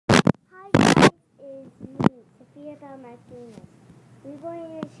walking. We're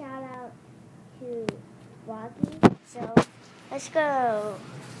going to shout out to walking. So let's go.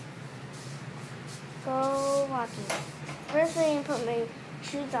 Go walking. First, I need to put my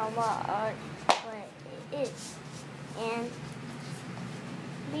shoes on what it is, and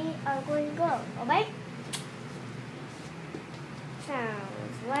we are going to go. Okay?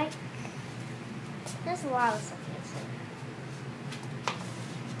 Sounds like there's a lot of stuff missing.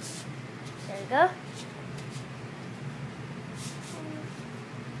 There we go.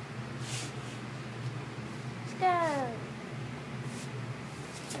 Let's go.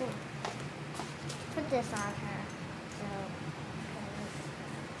 Put this on her.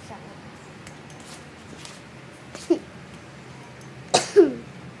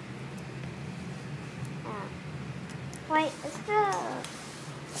 Wait, let's go.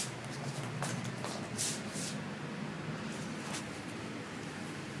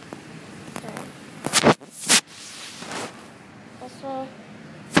 This way.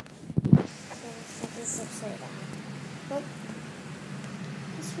 This is upside down. Nope.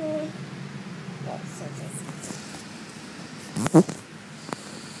 This way. Yes, this.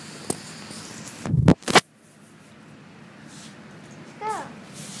 Go.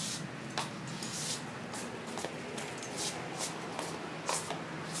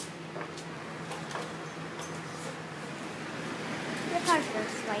 The park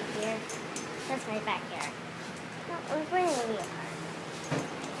looks right here. That's my backyard. No, we're going to the wheel park.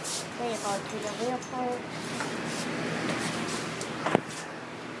 We're going to go to the wheel park.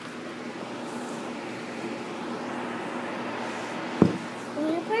 The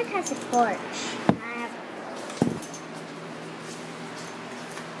wheel park has a porch. I have a porch.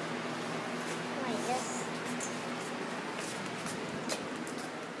 Like this.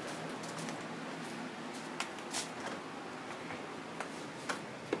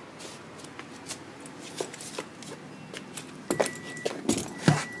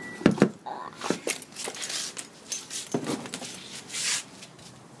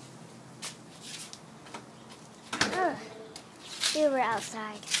 We were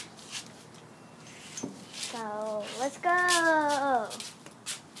outside. So let's go.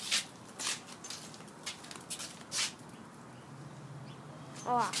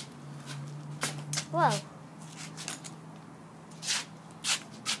 Oh. Whoa.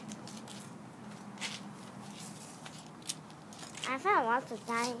 I found lots of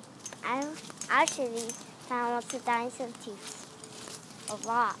I actually found lots of dinosaur teeth. A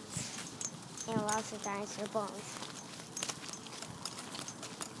lot. And lots of dinosaur bones.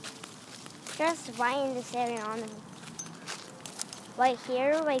 Just right in this area on them. Right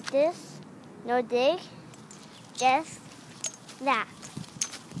here, like this. No dig. Just that.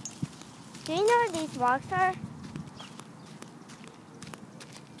 Do you know what these rocks are?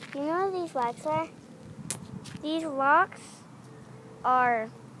 Do you know what these rocks are? These rocks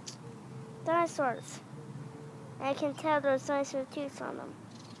are dinosaurs. And I can tell there's dinosaur teeth on them.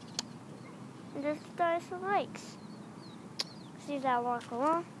 And there's dinosaur legs. See that rock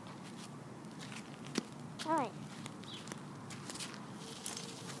along? Alright.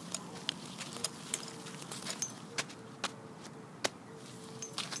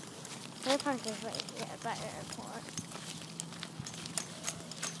 My park is right here by the airport.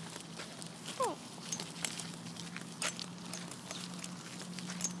 Oh.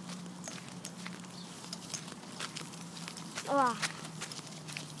 Wow.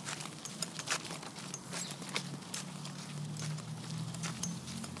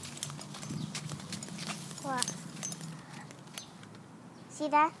 What? See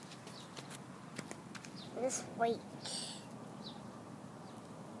that? This weight.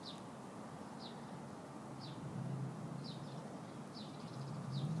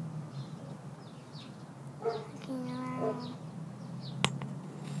 Looking around.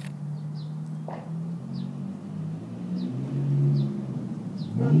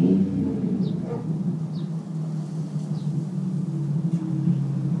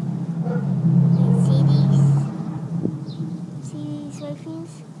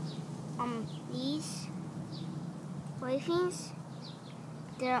 These wafings,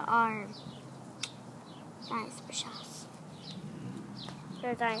 there are dinosaur shells.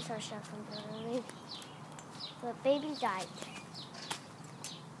 There are dinosaur shells from the movie. The baby died.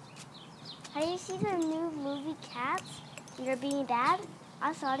 Have you seen the new movie Cats? And they're being bad?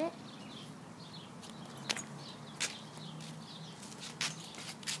 I saw it.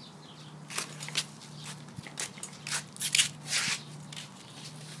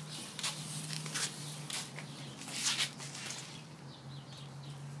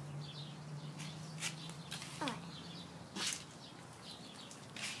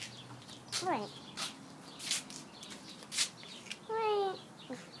 Right.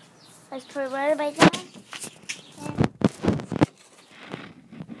 Let's put it right by down.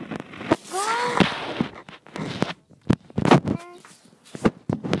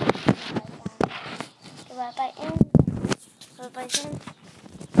 Right by in. Right by in.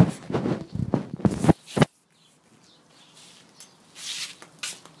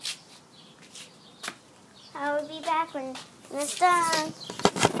 I will be back when it's done.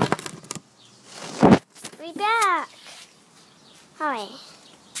 Be back. Hi.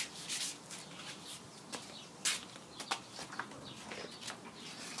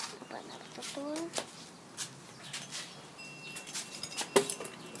 Open up the door.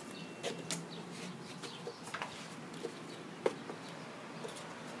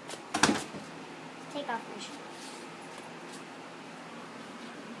 Take off your shoes.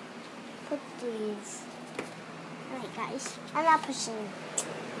 Put these. Alright guys, I'm not pushing.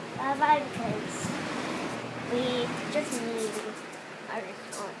 Bye because we just need our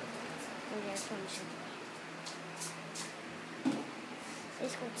phone. We get function.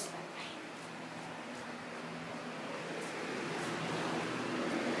 Let's go to that.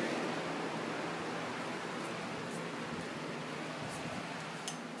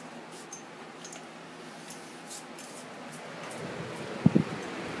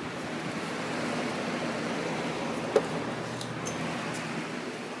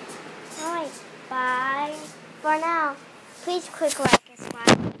 Bye for now. Please click like and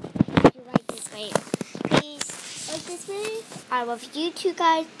subscribe if you like this video. Please like this video. I love you too,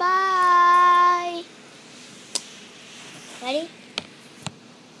 guys. Bye. Ready?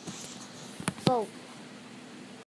 Go.